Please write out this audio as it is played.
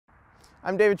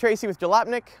I'm David Tracy with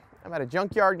Jalopnik. I'm at a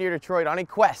junkyard near Detroit on a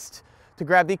quest to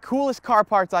grab the coolest car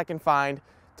parts I can find,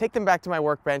 take them back to my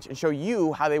workbench, and show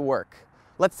you how they work.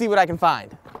 Let's see what I can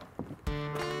find.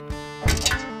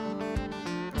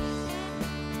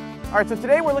 All right, so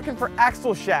today we're looking for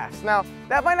axle shafts. Now,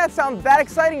 that might not sound that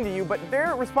exciting to you, but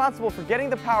they're responsible for getting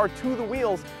the power to the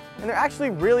wheels, and they're actually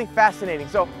really fascinating.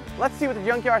 So let's see what the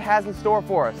junkyard has in store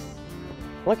for us.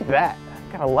 Look at that.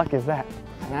 What kind of luck is that?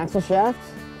 An axle shaft.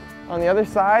 On the other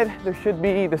side, there should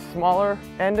be the smaller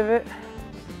end of it.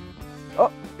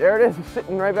 Oh, there it is, it's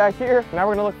sitting right back here. Now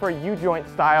we're gonna look for a U-joint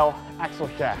style axle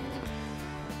shaft.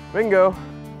 Bingo.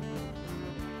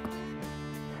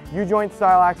 U-joint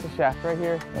style axle shaft right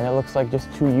here. And it looks like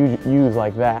just two U's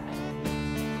like that.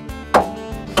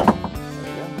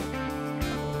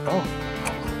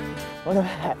 Oh, look at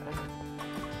that.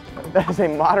 That is a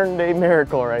modern day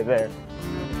miracle right there.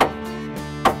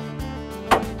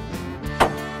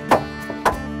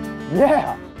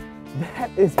 Yeah, that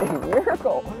is a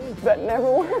miracle. That never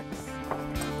works.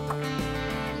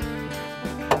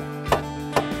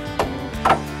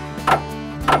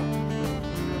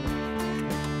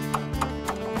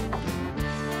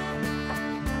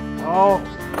 Oh,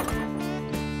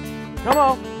 come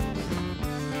on.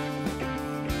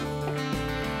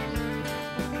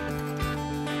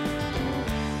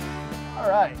 All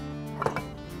right.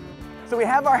 So we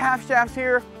have our half shafts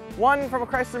here, one from a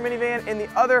Chrysler minivan and the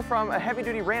other from a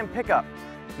heavy-duty Ram pickup.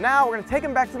 Now we're gonna take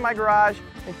them back to my garage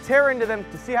and tear into them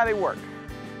to see how they work.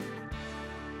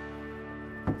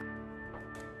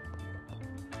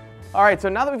 All right, so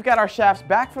now that we've got our shafts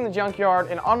back from the junkyard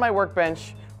and on my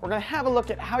workbench, we're gonna have a look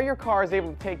at how your car is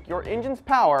able to take your engine's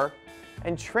power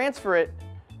and transfer it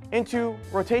into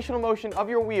rotational motion of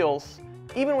your wheels,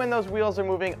 even when those wheels are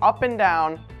moving up and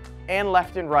down and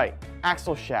left and right.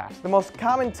 Axle shafts. The most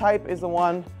common type is the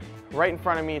one right in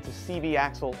front of me. It's a CV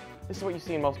axle. This is what you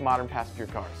see in most modern passenger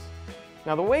cars.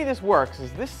 Now the way this works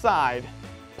is this side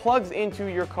plugs into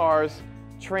your car's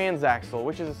transaxle,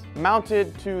 which is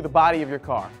mounted to the body of your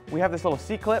car. We have this little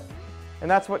C-clip, and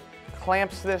that's what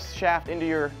clamps this shaft into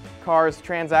your car's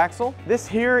transaxle. This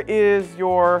here is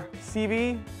your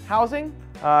CV housing,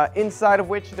 inside of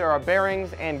which there are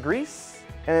bearings and grease,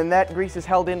 and then that grease is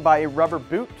held in by a rubber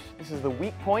boot. This is the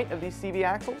weak point of these CV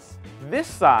axles. This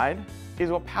side is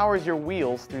what powers your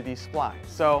wheels through these splines.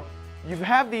 So you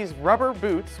have these rubber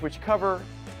boots which cover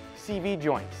CV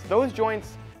joints. Those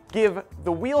joints give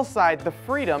the wheel side the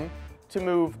freedom to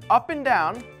move up and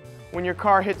down when your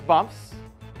car hits bumps,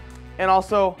 and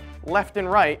also left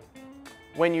and right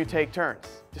when you take turns,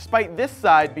 despite this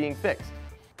side being fixed.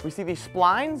 We see these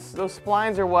splines. Those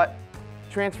splines are what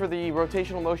transfer the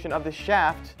rotational motion of the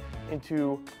shaft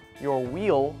into your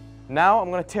wheel. Now I'm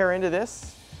going to tear into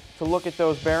this to look at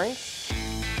those bearings.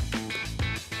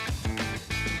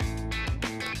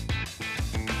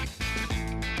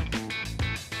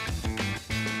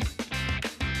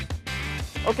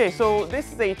 Okay, so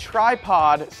this is a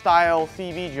tripod style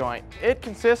CV joint. It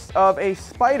consists of a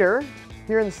spider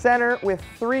here in the center with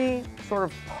three sort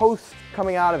of posts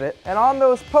coming out of it. And on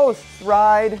those posts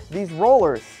ride these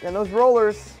rollers, and those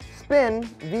rollers spin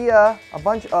via a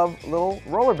bunch of little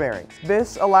roller bearings.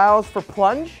 This allows for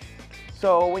plunge,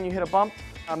 so when you hit a bump,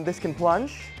 this can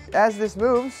plunge. As this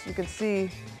moves, you can see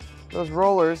those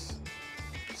rollers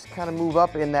kind of move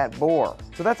up in that bore.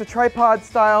 So that's a tripod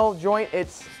style joint.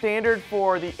 It's standard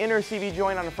for the inner CV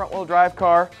joint on a front wheel drive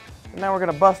car. And now we're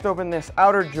going to bust open this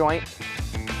outer joint.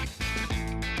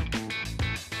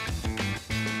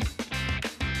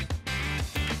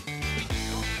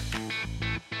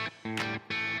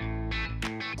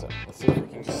 So let's see if we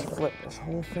can just flip this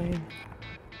whole thing.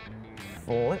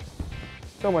 Flip.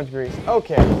 So much grease.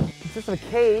 Okay, it's just a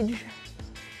cage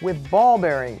with ball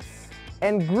bearings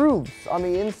and grooves on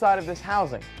the inside of this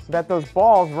housing that those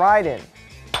balls ride in.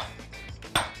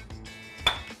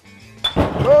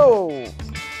 Whoa!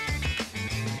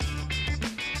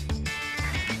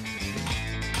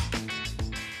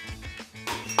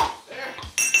 There,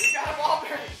 we got a ball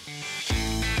bearing.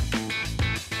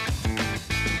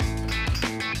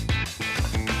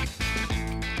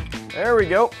 There we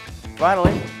go,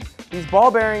 finally. These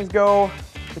ball bearings go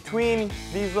between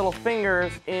these little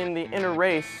fingers in the inner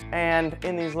race and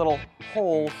in these little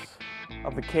holes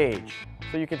of the cage.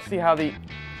 So you can see how the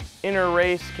inner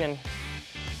race can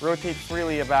rotate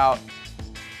freely about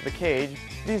the cage.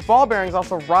 These ball bearings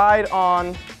also ride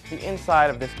on the inside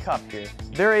of this cup here.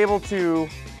 They're able to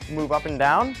move up and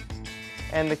down,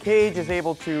 and the cage is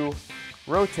able to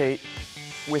rotate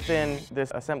within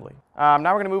this assembly. Now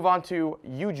we're going to move on to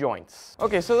U-joints.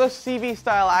 Okay, so those CV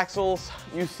style axles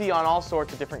you see on all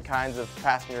sorts of different kinds of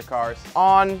passenger cars.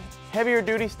 On heavier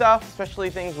duty stuff, especially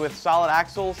things with solid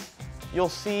axles, you'll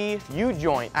see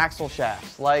U-joint axle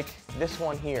shafts like this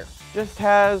one here. Just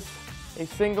has a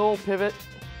single pivot,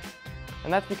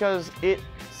 and that's because it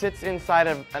sits inside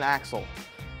of an axle.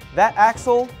 That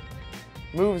axle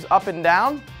moves up and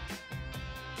down,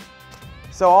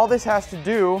 so all this has to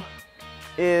do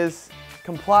is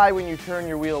comply when you turn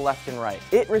your wheel left and right.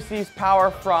 It receives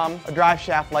power from a drive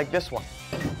shaft like this one.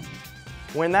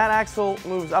 When that axle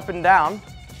moves up and down,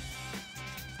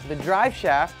 the drive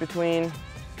shaft between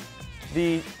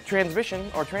the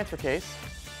transmission or transfer case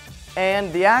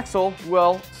and the axle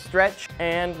will stretch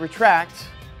and retract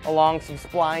along some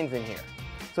splines in here.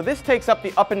 So this takes up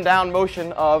the up and down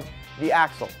motion of the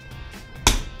axle.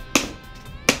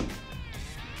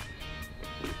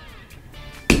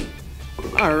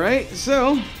 All right,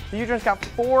 so the U-joint's got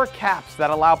 4 caps that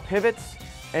allow pivots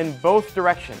in both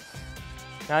directions.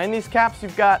 Now in these caps,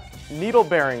 you've got needle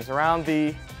bearings around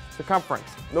the circumference.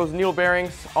 Those needle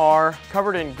bearings are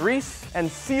covered in grease and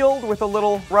sealed with a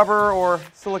little rubber or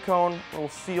silicone little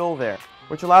seal there,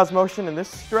 which allows motion in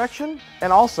this direction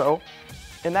and also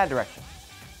in that direction.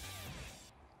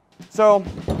 So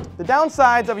the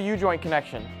downsides of a U-joint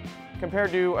connection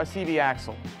compared to a CV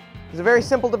axle. It's a very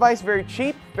simple device, very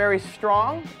cheap, very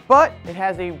strong, but it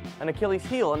has an Achilles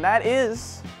heel, and that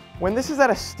is when this is at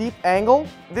a steep angle,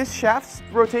 this shaft's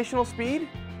rotational speed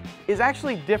is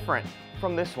actually different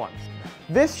from this one's.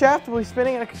 This shaft will be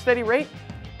spinning at a steady rate.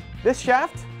 This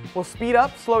shaft will speed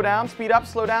up, slow down,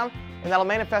 and that'll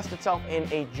manifest itself in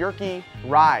a jerky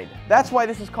ride. That's why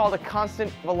this is called a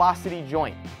constant velocity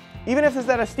joint. Even if it's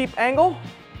at a steep angle,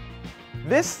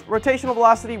 this rotational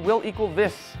velocity will equal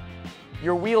this,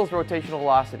 your wheel's rotational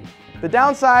velocity. The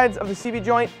downsides of the CV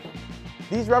joint,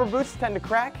 these rubber boots tend to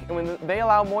crack, and when they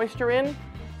allow moisture in,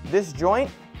 this joint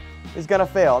is gonna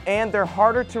fail, and they're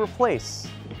harder to replace.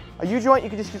 A U-joint, you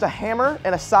can just use a hammer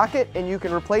and a socket and you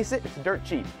can replace it. It's dirt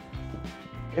cheap.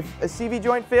 If a CV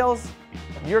joint fails,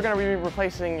 you're gonna be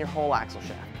replacing your whole axle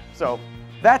shaft. So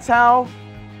that's how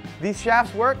these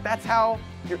shafts work. That's how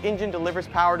your engine delivers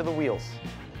power to the wheels.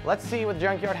 Let's see what the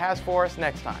Junkyard has for us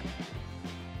next time.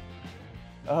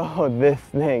 Oh, this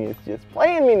thing is just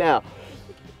playing me now.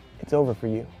 It's over for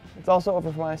you. It's also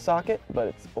over for my socket, but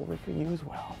it's over for you as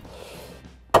well.